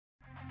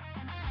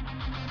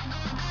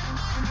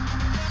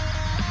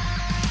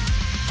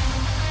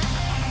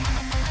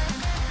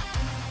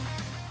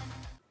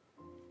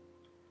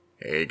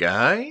Hey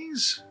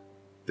guys,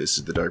 this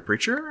is the Dark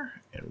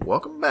Preacher, and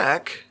welcome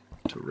back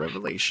to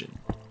Revelation.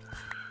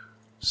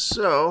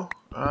 So,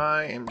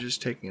 I am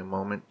just taking a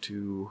moment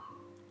to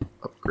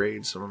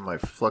upgrade some of my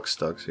flux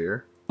ducts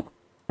here.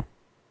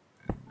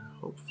 And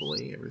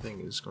hopefully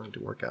everything is going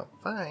to work out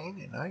fine,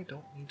 and I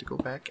don't need to go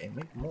back and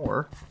make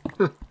more.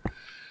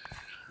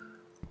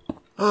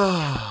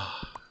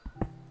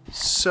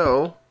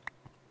 So,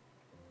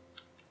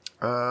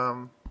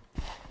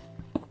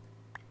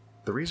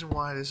 the reason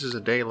why this is a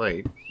day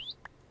late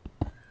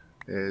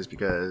is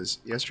because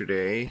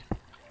yesterday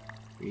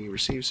we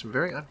received some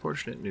very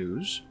unfortunate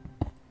news.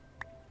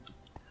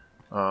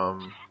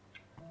 My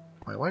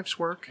wife's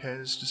work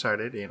has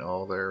decided, in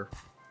all their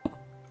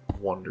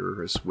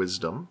wondrous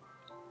wisdom,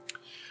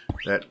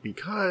 that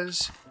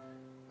because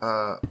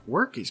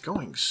work is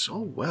going so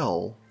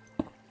well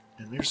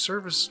and their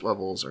service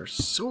levels are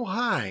so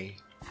high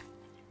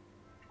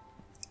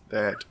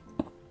that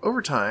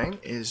overtime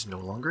is no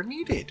longer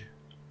needed.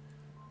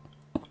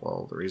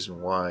 Well, the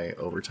reason why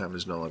overtime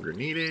is no longer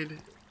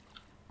needed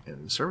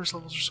and the service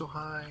levels are so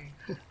high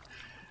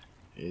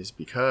is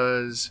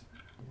because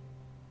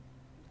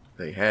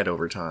they had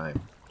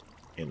overtime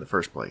in the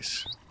first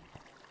place.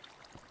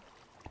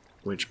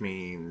 Which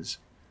means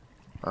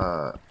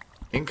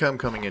income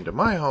coming into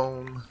my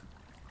home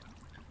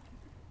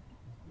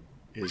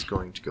is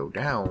going to go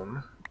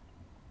down,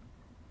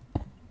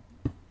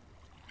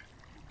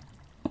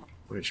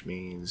 which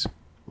means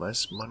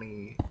less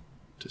money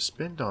to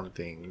spend on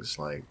things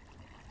like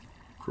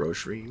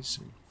groceries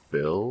and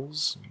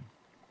bills and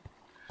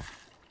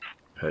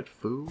pet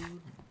food,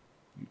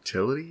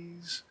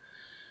 utilities.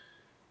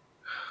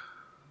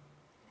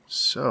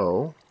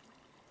 So,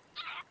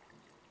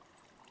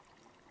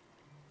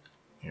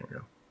 here we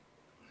go.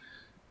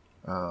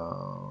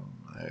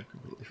 I have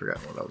completely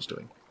forgotten what I was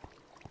doing.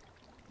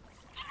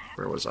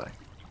 Where was I?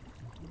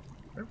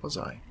 Was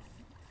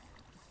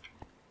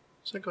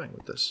I going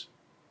with this?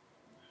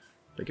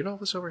 Did I get all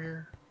this over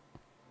here?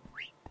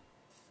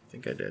 I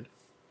think I did.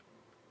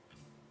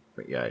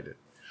 But yeah, I did.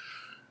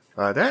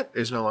 That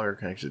is no longer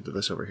connected to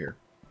this over here.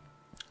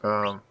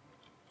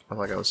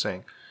 Like I was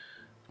saying,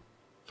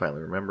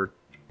 finally remembered.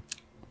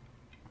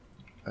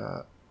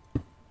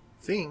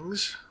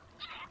 Things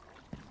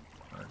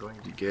are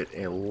going to get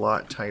a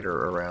lot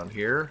tighter around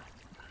here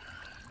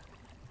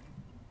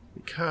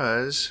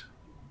because,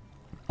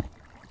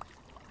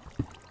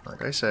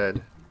 like I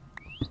said,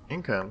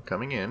 income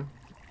coming in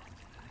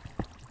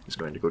is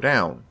going to go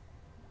down.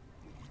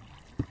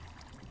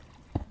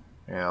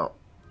 Now,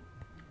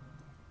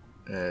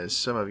 as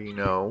some of you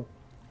know,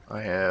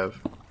 I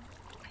have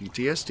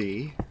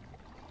PTSD,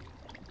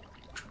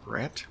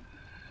 drat,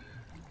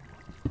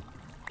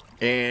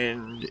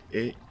 and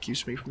it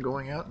keeps me from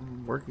going out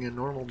and working a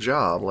normal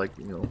job like,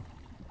 you know,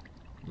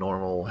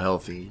 normal,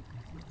 healthy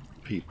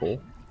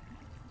people.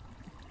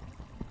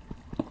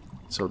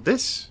 So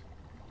this,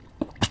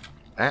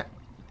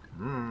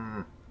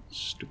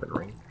 stupid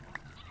ring.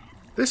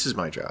 This is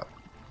my job.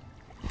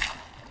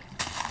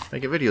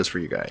 Making videos for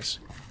you guys.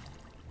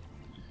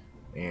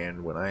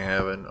 And when I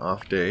have an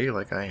off day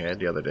like I had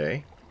the other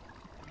day,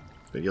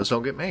 videos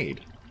don't get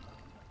made.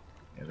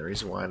 And the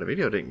reason why the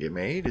video didn't get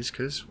made is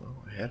because,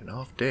 well, I had an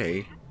off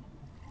day.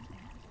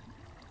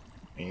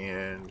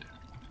 And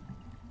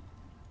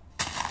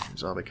it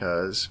was all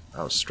because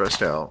I was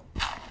stressed out,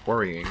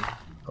 worrying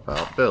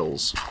about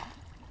bills.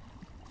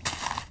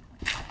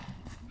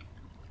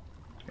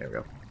 There we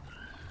go.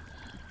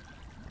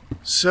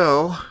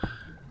 So,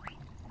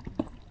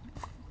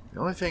 the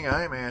only thing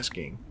I'm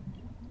asking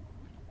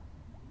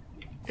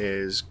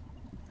is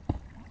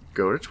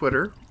go to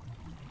Twitter.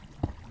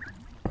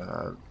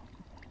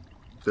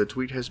 The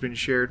tweet has been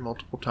shared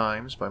multiple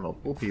times by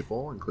multiple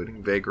people,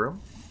 including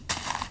Vagram.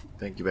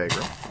 Thank you,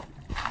 Vagram.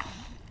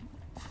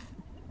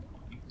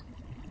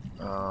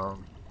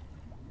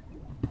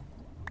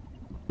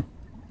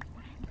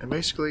 And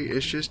basically,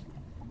 it's just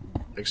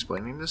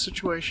explaining the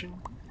situation.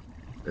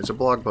 It's a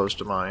blog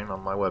post of mine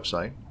on my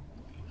website.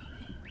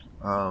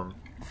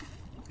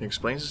 It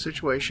explains the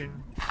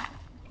situation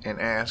and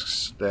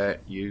asks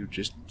that you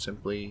just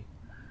simply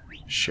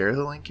share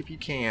the link if you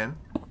can.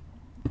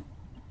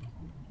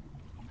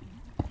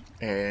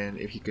 And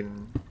if you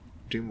can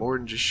do more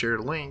than just share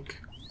the link,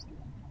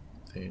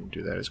 then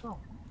do that as well.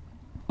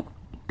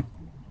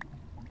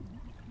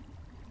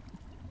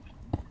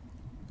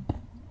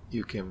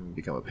 You can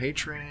become a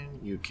patron.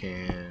 You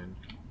can...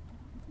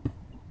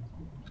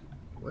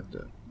 What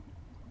the...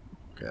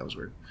 Okay, that was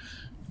weird.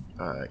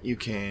 You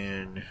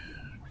can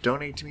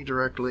donate to me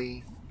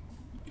directly.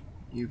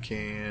 You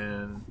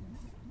can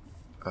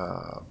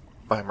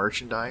buy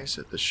merchandise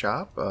at the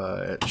shop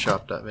at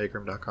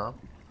shop.vagram.com.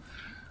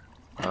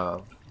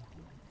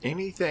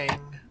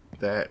 Anything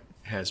that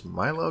has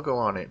my logo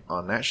on it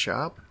on that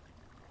shop,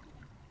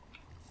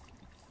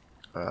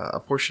 a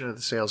portion of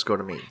the sales go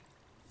to me.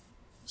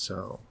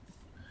 So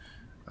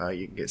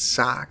you can get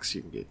socks,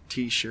 you can get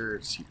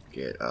t-shirts, you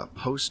can get a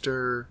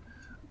poster,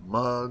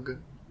 mug.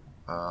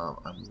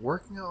 I'm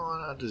working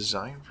on a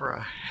design for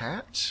a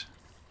hat.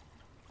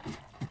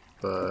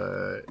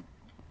 but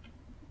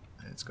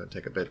it's going to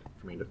take a bit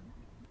for me to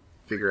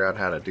figure out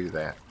how to do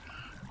that.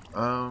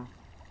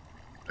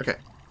 Okay,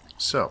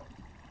 so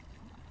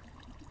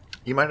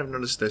you might have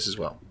noticed this as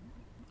well.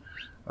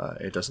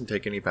 It doesn't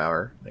take any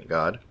power, thank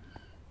God.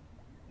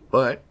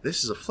 But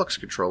this is a flux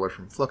controller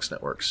from Flux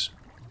Networks.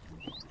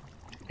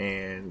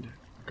 And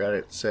got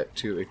it set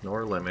to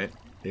ignore limit.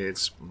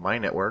 It's my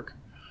network.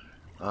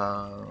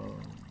 Got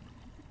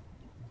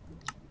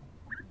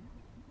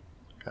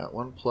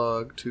one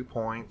plug, 2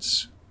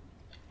 points.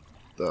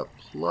 The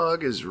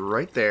plug is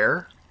right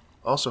there.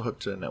 Also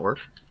hooked to the network.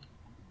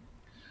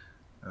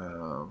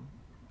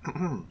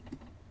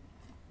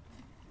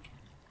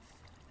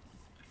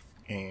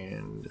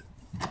 And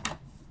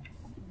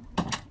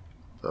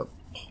the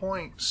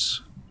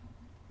points,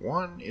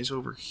 one is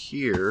over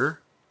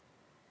here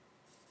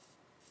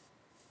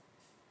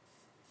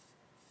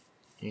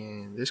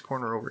in this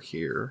corner over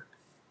here,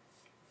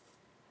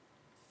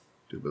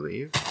 do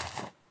believe.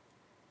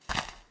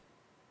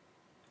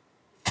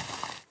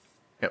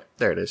 Yep,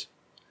 there it is.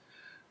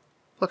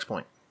 Flux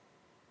point.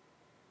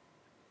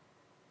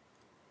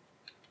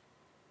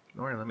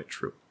 Ignore limit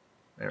true.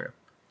 There we go.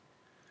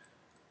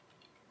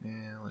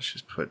 And let's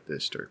just put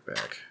this dirt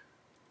back.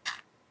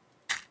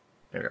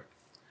 There we go.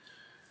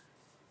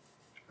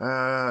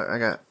 I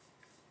got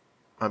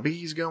my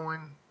bees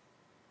going.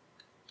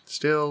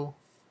 Still.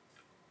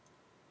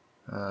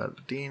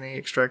 DNA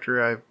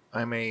extractor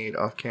I made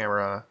off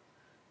camera.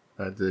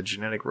 The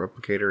genetic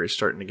replicator is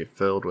starting to get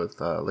filled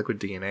with liquid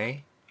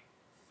DNA,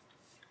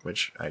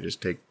 which I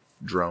just take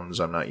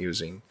drones I'm not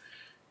using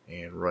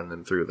and run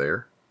them through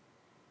there.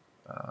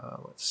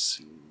 Let's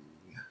see.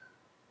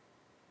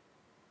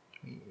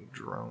 Any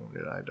drone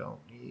that I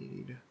don't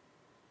need.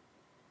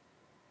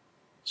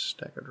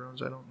 Stack of drones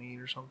I don't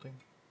need or something.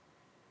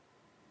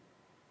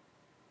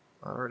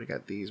 I already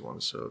got these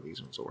ones, so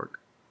these ones will work.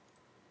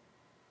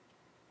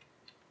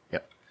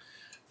 Yep.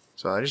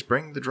 So I just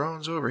bring the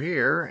drones over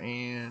here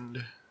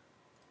and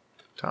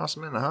toss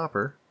them in the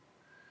hopper.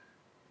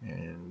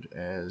 And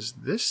as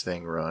this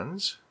thing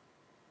runs,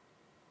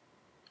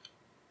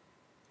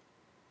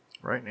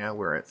 right now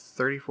we're at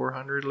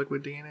 3,400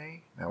 liquid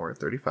DNA. Now we're at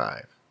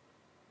 35.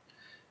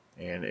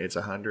 And it's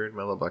 100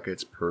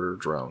 millibuckets per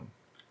drone.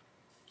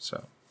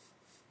 So,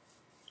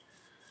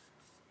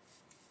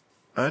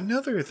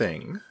 another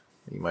thing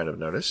you might have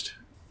noticed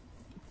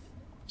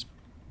is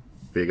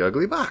big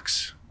ugly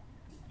box.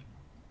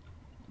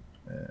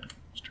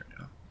 Let's turn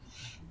it off.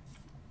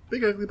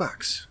 Big ugly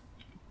box.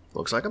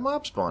 Looks like a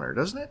mob spawner,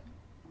 doesn't it?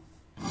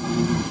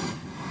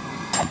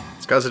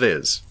 It's because it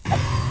is.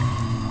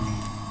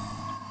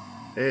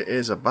 It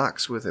is a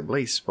box with a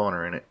blaze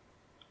spawner in it.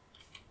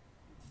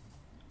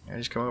 I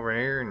just come over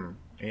here and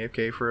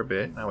AFK for a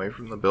bit, and I wait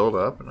for them to build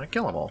up, and I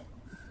kill them all.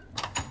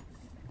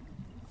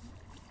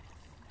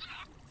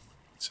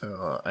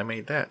 So I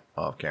made that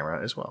off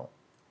camera as well.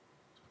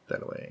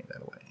 That away,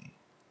 that away,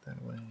 that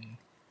away.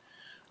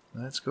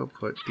 Let's go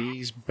put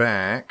these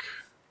back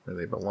where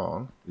they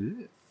belong.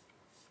 Ew.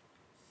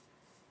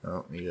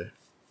 Oh, need to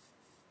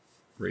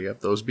re-up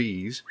those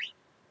bees.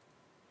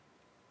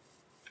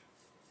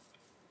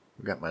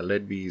 I've got my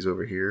lead bees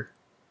over here.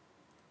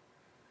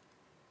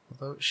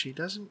 Although she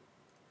doesn't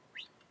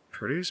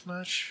produce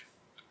much,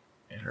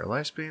 and her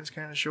lifespan's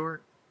kind of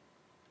short.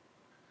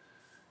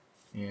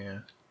 Yeah.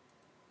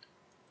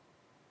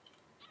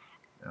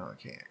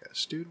 Okay, I got a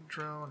student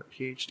drone, a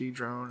PhD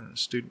drone, and a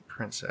student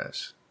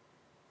princess.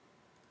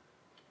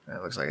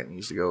 That looks like it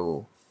needs to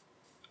go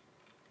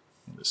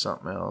into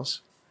something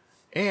else.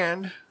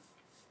 And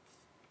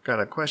got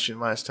a question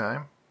last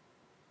time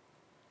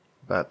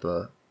about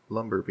the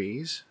lumber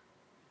bees.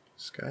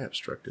 Sky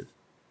obstructed.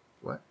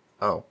 What?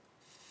 Oh.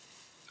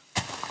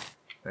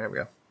 There we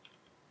go.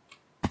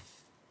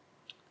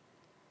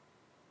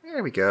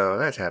 There we go.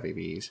 That's happy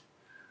bees.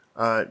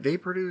 They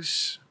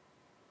produce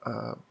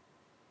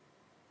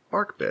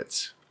bark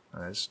bits.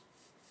 It's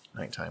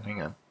nighttime.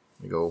 Hang on.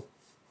 Let me go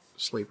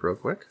sleep real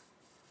quick.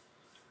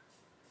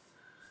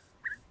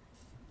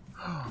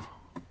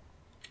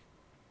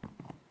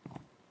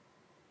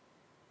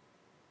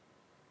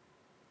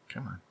 Come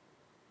on.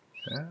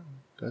 That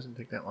doesn't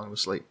take that long to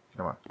sleep.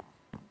 Come on.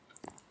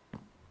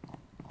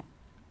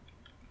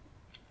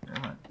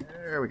 Come on.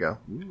 There we go.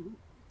 Ooh.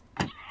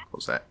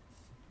 Close that.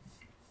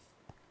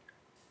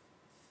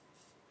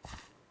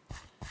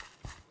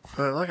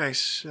 But like I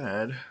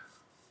said,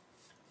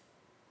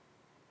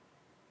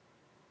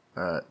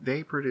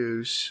 they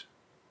produce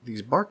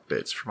these bark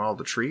bits from all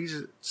the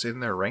trees that's in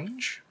their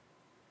range.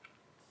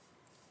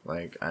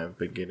 Like, I've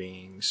been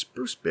getting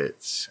spruce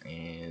bits,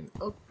 and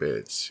oak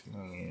bits,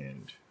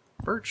 and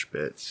birch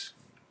bits.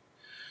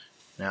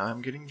 Now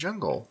I'm getting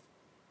jungle,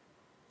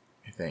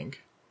 I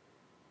think.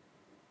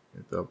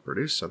 If they'll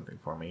produce something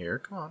for me here,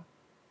 come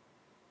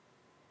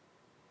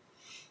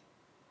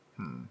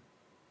on.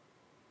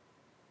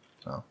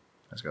 Oh,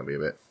 that's gonna be a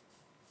bit.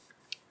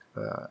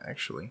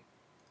 Actually,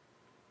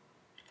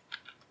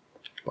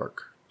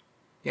 bark.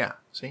 Yeah,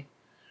 see?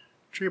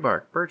 Tree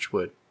bark, birch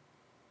wood.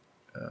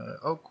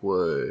 Oak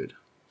wood,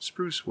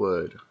 spruce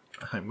wood.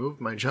 I moved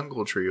my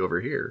jungle tree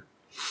over here.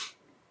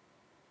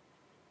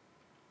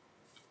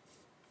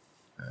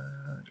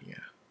 Yeah.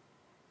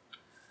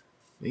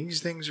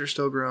 These things are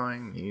still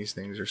growing. These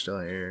things are still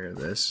here.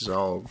 This is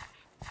all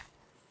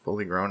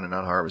fully grown and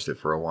not harvested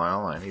for a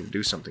while. I need to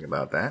do something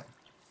about that.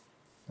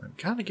 I'm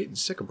kind of getting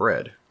sick of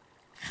bread.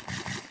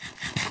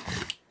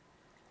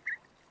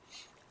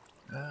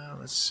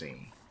 Let's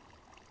see.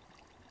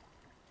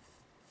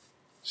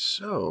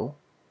 So,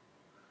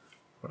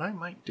 what I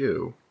might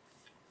do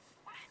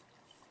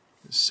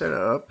is set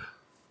up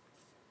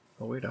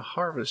a way to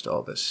harvest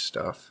all this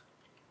stuff.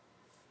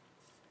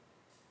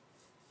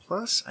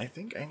 Plus, I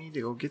think I need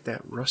to go get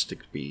that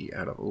rustic bee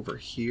out of over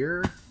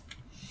here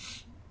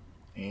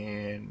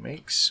and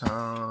make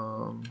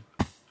some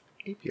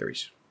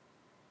apiaries.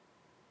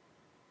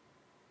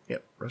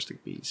 Yep,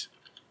 rustic bees.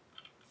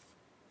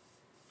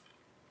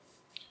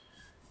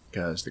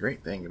 Because the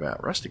great thing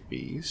about rustic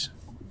bees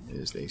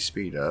is they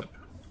speed up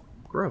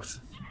growth.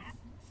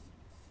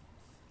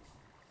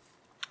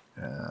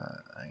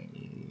 I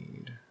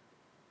need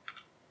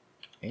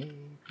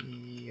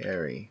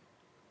apiary.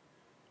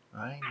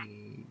 I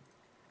need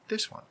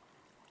this one.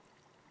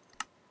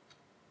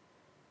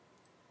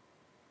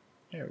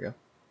 There we go.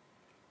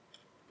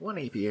 One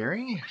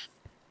apiary.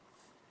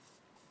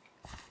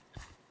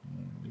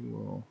 And we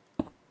will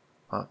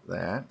up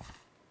that.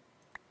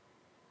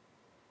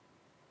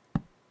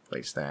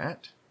 Place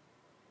that.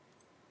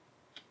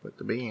 Put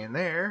the bee in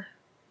there.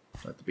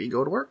 Let the bee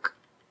go to work.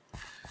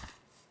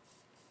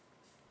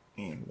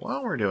 And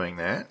while we're doing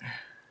that, I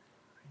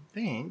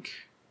think...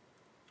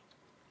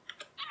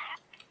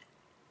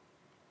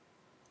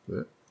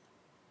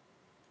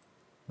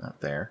 Not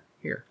there.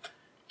 Here.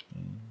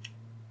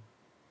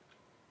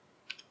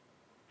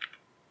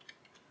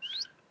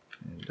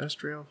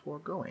 Industrial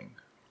foregoing.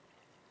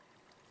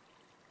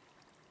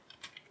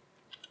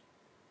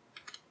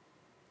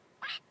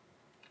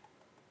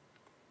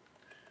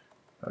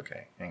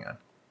 Okay, hang on.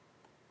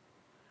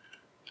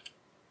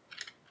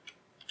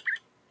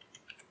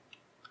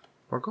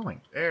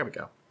 Foregoing. There we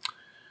go.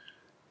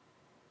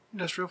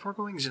 Industrial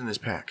foregoing is in this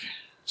pack.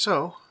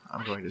 So,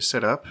 I'm going to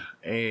set up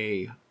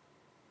a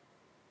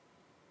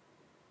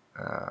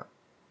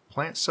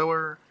plant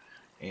sower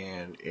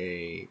and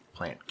a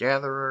plant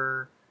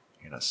gatherer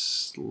and a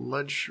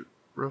sludge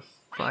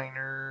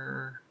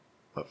refiner.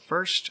 But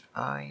first,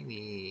 I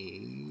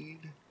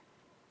need...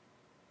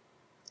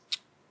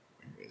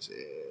 Where is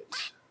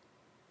it?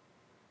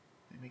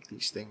 They make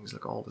these things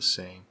look all the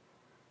same.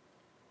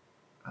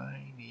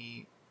 I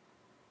need...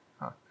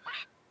 Huh.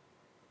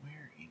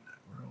 Where in the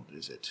world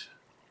is it?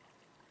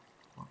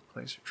 Wrong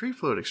place. Tree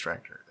fluid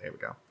extractor. There we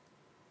go.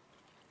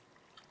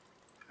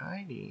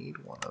 I need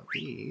one of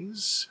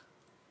these.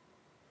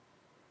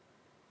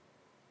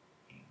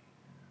 And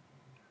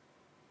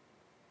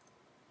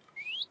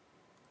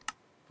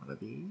one of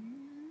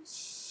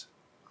these.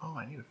 Oh,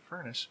 I need a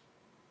furnace.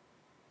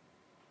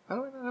 How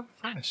do I not have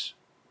a furnace?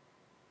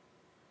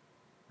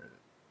 Where is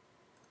it?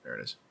 There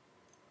it is.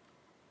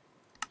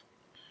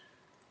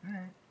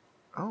 Alright.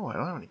 Oh, I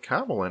don't have any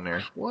cobble in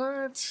there.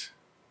 What?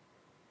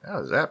 How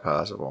is that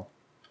possible?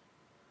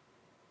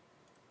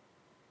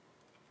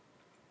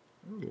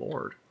 Oh,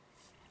 Lord.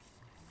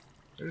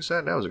 Who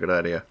decided that was a good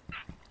idea?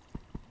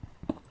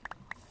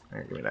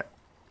 There, give me that.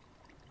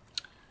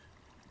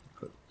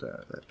 Put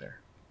that there.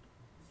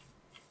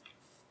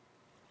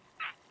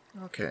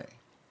 Okay.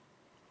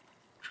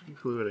 Tree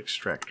fluid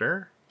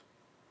extractor.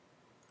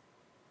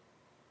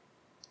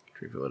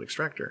 Tree fluid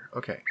extractor.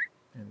 Okay.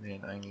 And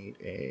then I need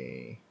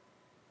a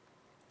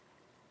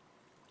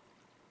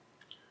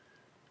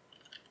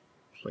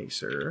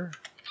placer.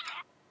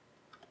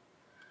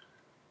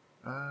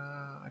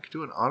 I could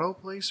do an auto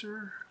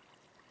placer.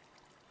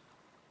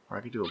 Or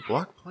I could do a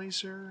block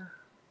placer.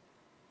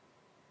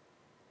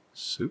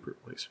 Super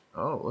placer.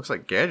 Oh, looks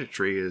like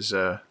gadgetry is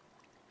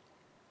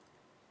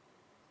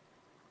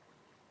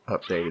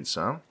updated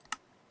some.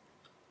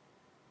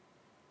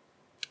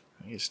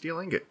 I need a steel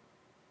ingot.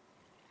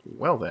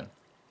 Well then.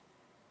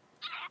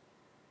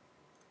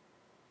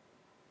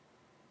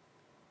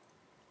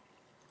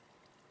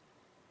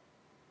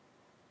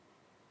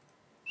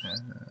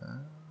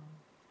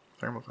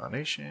 Thermal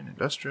foundation,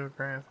 industrial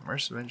craft,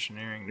 immersive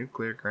engineering,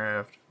 nuclear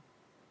craft,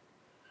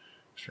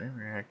 extreme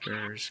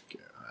reactors.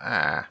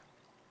 That's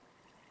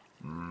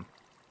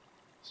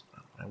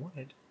not what I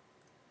wanted.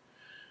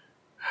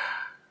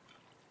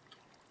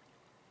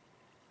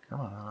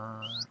 Come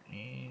on,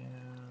 and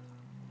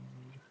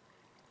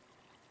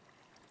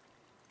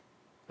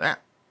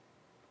that.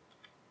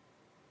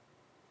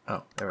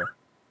 Oh, there we go.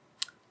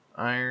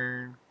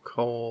 Iron,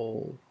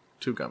 coal,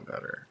 2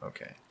 gunpowder.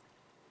 Okay.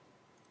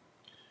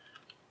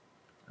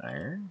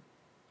 Iron.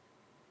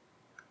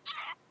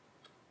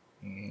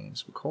 And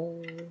some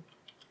coal.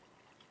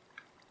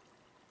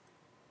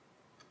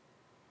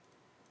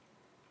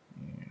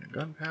 And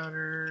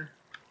gunpowder.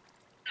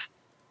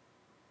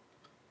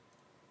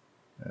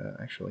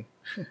 Actually.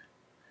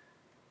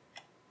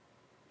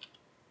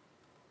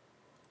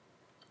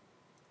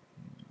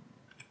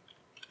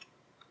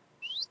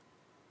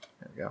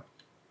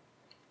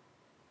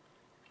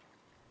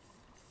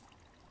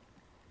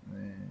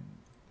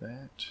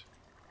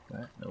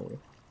 no.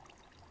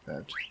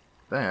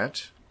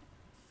 That.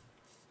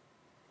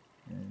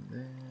 And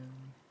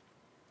then...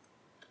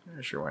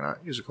 yeah, sure, why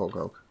not? Use a coal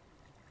coke.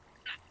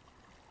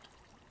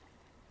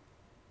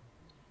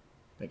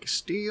 Make a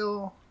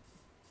steel.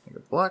 Make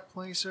a block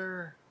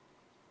placer.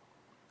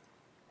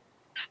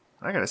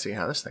 I gotta see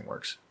how this thing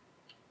works.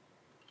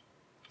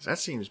 'Cause that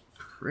seems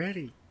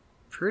pretty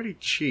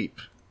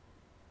cheap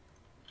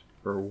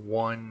for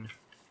one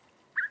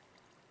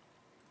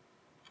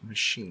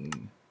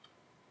machine.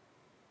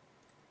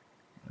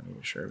 I'm not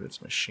even sure if it's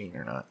a machine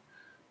or not.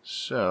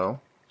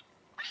 So,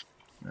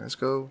 let's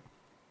go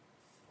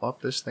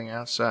plop this thing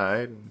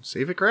outside and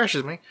see if it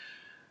crashes me.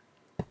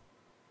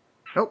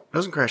 Nope,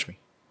 doesn't crash me.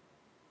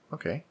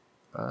 Okay.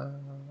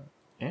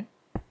 Yeah.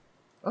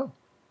 Oh.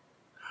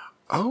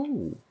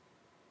 Oh!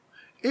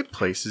 It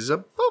places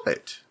above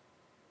it.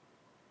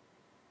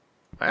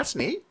 That's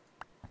neat.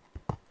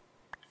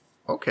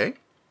 Okay.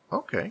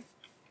 Okay.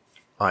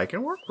 I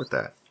can work with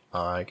that.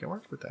 I can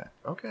work with that.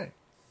 Okay.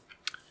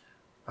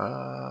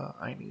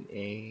 I need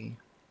a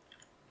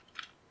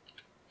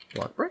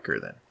block breaker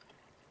then.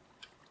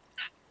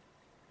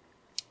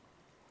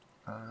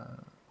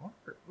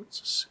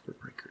 What's a super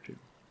breaker do?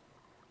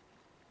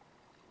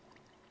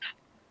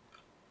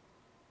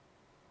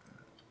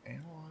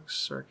 Analog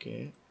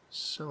circuit,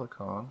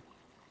 silicon.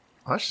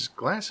 Oh, that's just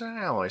glass and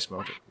an alloy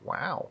smelter.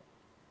 Wow.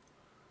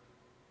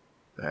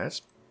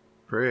 That's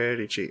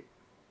pretty cheap.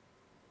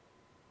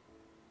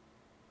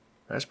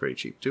 That's pretty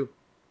cheap too.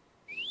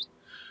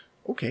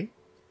 Okay.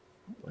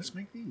 Let's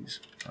make these.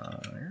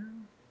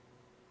 Iron.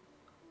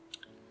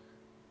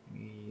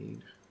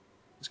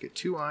 Let's get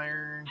 2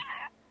 iron.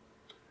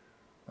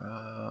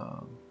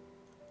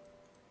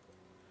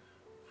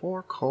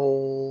 4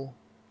 coal.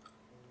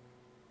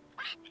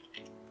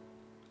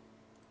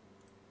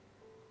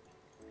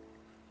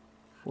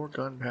 4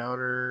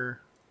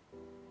 gunpowder.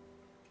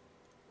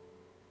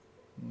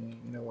 You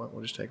know what?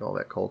 We'll just take all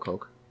that coal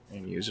coke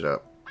and use it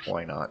up.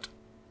 Why not?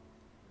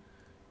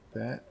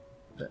 No.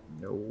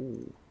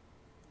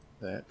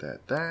 That.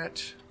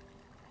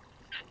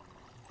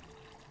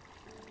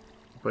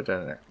 Put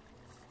that in there.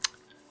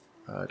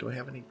 Do I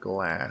have any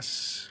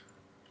glass?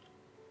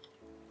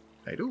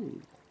 I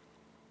do.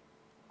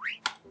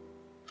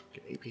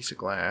 Get a piece of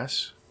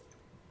glass.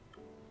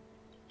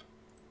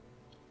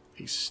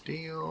 Piece of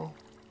steel.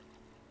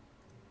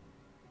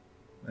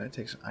 That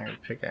takes an iron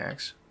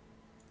pickaxe.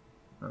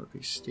 Another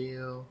piece of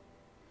steel.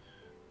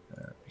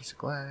 Piece of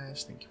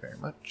glass. Thank you very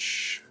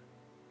much.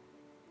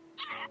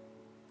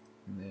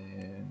 And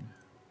then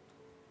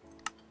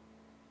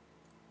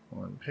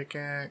 1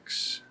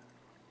 pickaxe.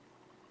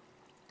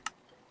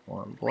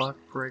 1 block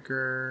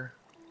breaker.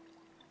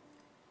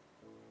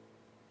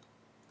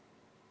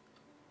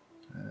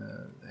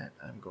 That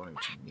I'm going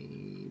to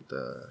need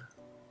the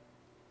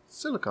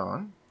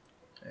silicon.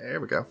 There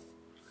we go.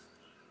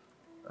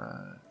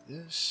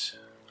 This.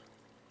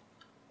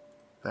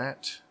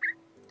 That.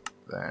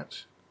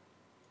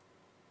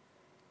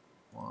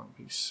 1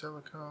 piece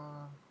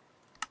silicon.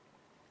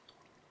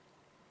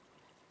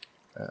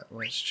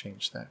 Let's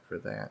change that for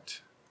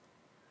that.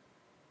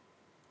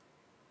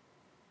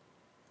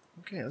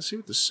 Okay, let's see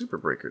what the super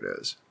breaker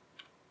does.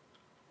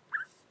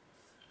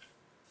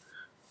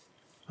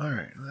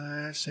 Alright,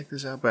 let's take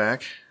this out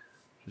back,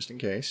 just in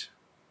case.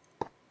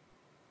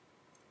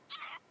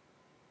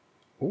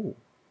 Ooh,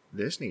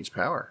 this needs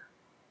power.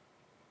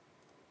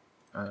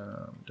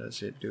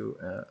 Does it do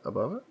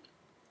above it?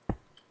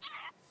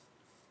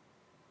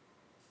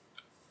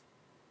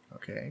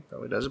 Okay,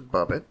 probably does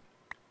above it.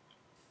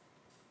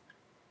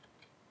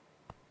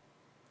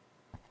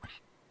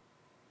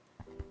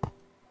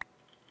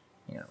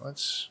 Yeah,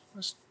 let's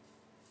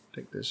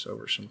take this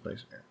over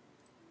someplace there.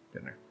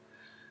 In there.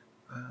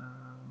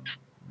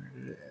 Where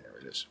did it? There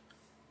it is.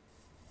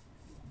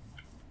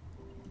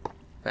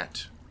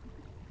 That.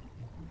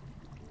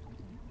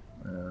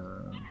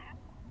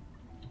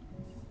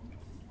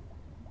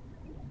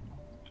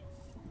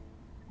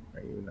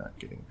 Are you not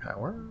getting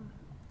power?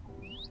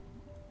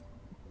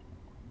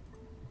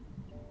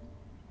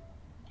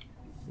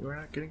 You are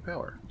not getting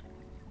power.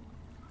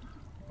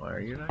 Why are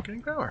you not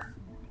getting power?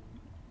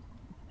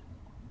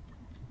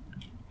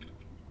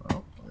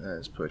 Well,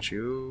 let's put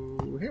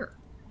you here.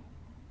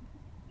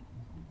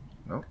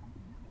 Nope.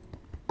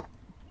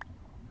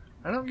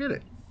 I don't get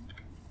it.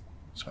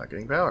 It's not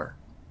getting power.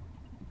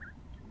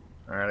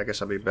 Alright, I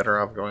guess I'll be better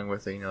off going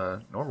with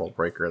the normal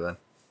breaker then.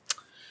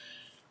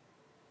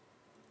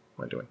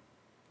 What am I doing?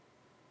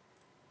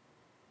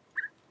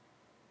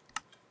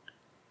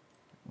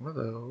 One of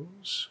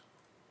those.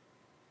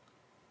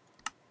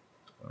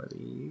 One of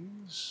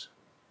these.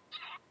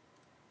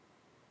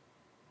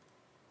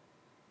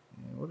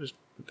 And we'll just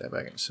put that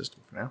back in the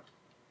system for now.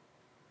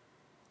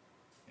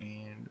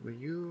 And will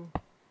you...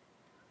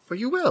 Well,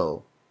 you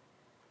will!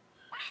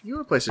 You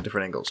will place at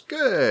different angles.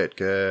 Good,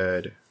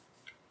 good,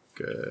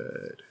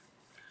 good.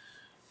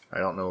 I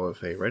don't know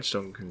if a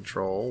redstone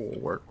control will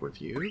work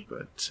with you,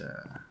 but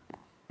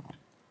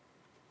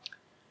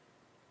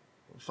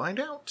we'll find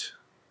out.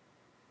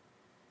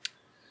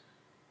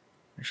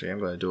 Actually, I'm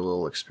going to do a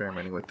little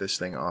experimenting with this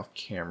thing off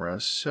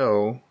camera.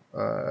 So,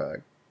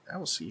 I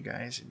will see you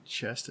guys in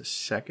just a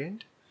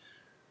second.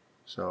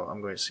 So,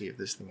 I'm going to see if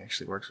this thing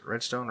actually works with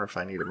redstone or if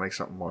I need to make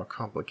something more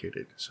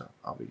complicated. So,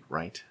 I'll be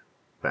right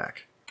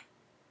back.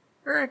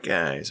 Alright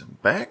guys, I'm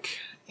back.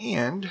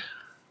 And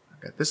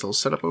I've got this little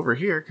setup over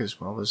here because,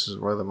 well, this is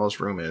where the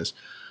most room is.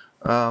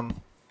 Got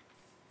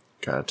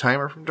a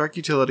timer from Dark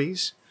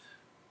Utilities.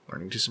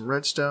 Running to some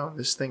redstone.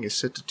 This thing is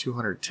set to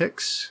 200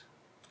 ticks.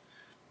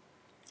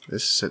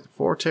 This is set to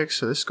 4 ticks,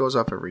 so this goes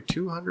off every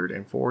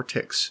 204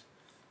 ticks.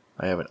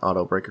 I have an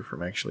auto breaker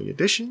from Actually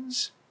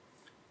Additions.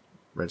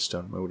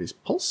 Redstone mode is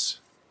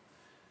pulse.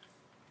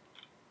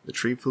 The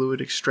tree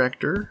fluid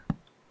extractor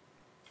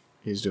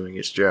is doing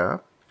its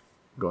job.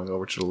 Going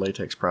over to the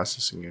latex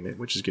processing unit,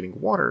 which is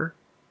getting water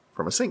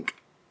from a sink.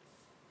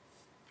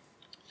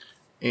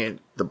 And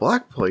the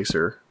block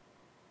placer,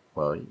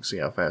 well, you can see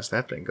how fast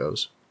that thing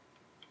goes.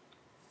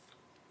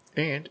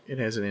 And it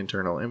has an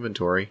internal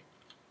inventory.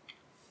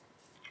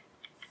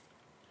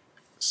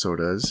 So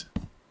does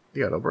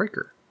the auto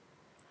breaker.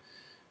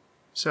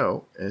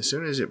 So, as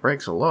soon as it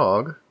breaks a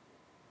log,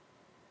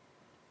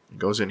 it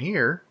goes in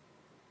here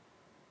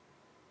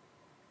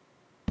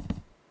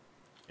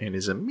and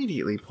is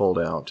immediately pulled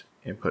out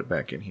and put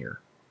back in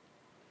here.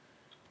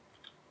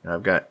 Now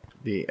I've got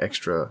the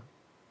extra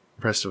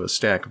rest of a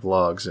stack of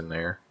logs in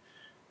there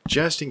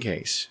just in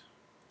case.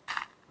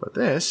 But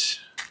this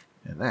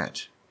and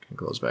that can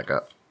close back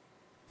up.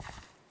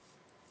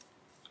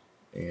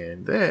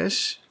 And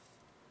this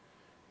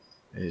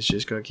is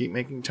just going to keep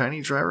making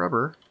tiny dry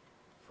rubber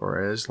for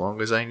as long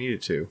as I need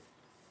it to.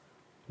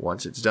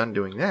 Once it's done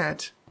doing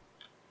that,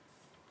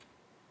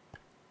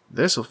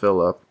 this will fill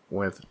up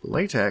with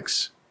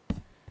latex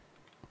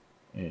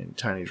and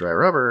tiny dry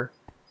rubber,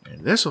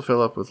 and this will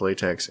fill up with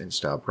latex and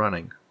stop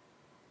running.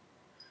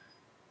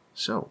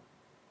 So,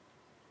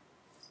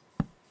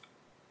 as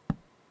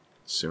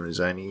soon as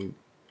I need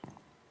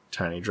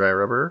tiny dry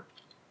rubber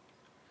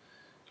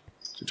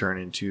to turn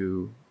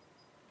into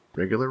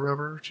regular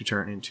rubber to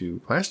turn into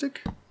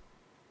plastic,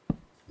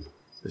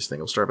 this thing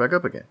will start back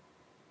up again.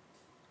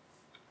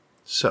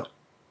 So,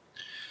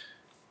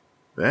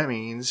 that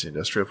means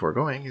Industrial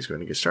Foregoing is going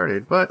to get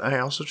started, but I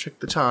also checked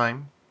the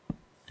time,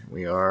 and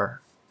we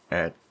are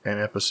at an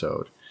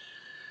episode,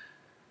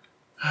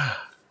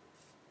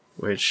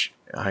 which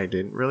I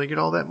didn't really get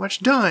all that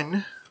much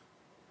done,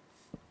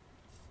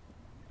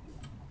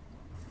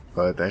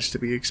 but that's to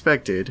be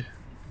expected,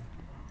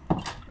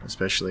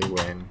 especially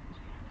when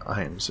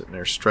I am sitting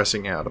there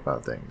stressing out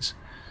about things.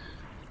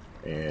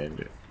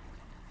 And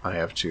I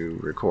have to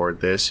record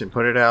this and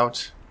put it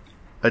out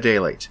a day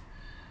late.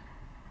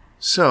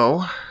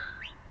 So,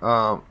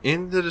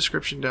 in the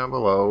description down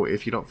below,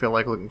 if you don't feel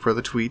like looking for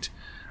the tweet,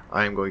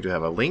 I am going to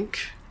have a link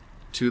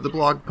to the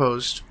blog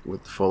post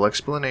with the full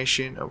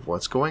explanation of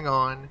what's going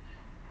on.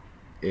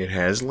 It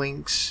has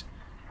links.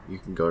 You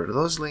can go to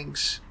those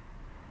links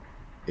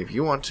if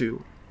you want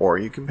to, or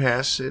you can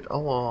pass it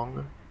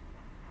along.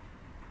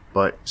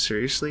 But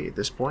seriously, at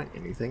this point,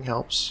 anything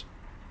helps.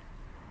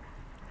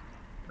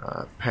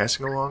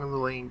 Passing along the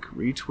link,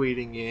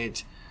 retweeting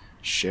it,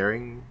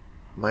 sharing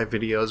my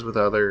videos with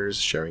others,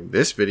 sharing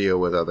this video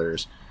with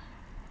others.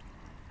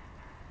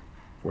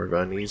 We're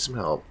going to need some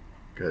help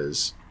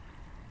because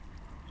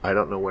I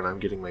don't know when I'm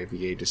getting my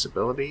VA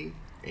disability,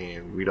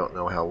 and we don't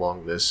know how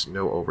long this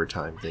no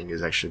overtime thing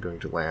is actually going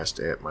to last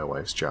at my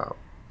wife's job.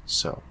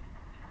 So,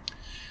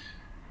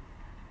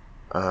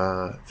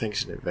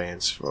 thanks in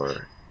advance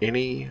for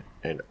any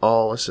and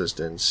all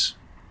assistance,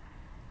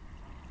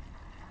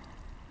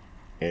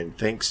 and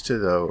thank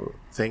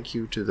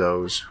you to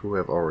those who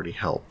have already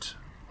helped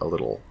a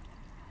little.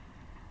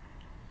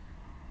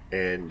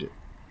 And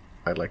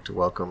I'd like to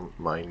welcome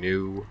my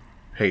new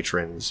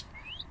patrons,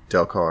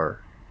 Delcar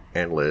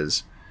and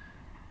Liz,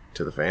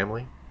 to the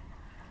family.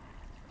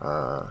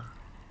 All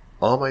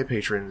my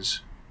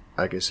patrons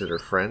I consider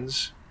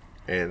friends,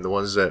 and the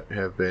ones that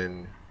have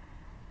been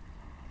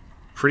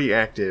pretty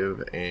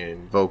active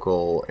and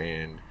vocal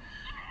and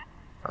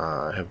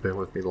have been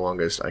with me the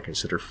longest, I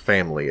consider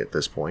family at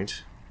this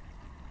point.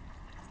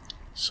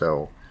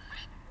 So,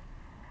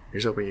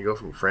 here's hoping you go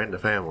from friend to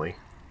family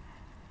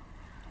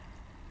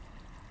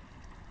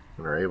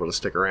and are able to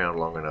stick around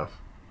long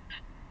enough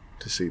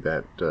to see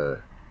that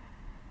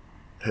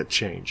that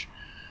change.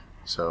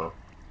 So,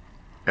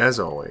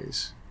 as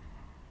always,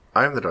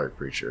 I'm the Dark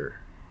Preacher.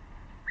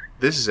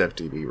 This is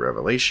FTB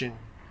Revelation,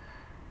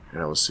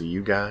 and I will see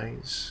you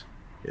guys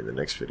in the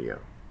next video.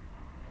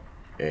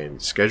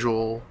 And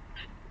schedule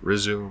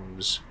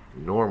resumes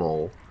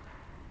normal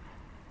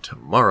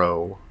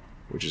tomorrow,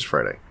 which is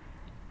Friday,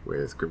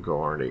 with Grimco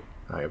R&D.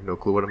 I have no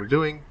clue what I'm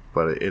doing,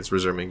 but it's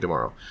resuming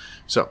tomorrow.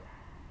 So,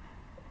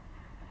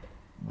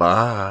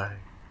 bye.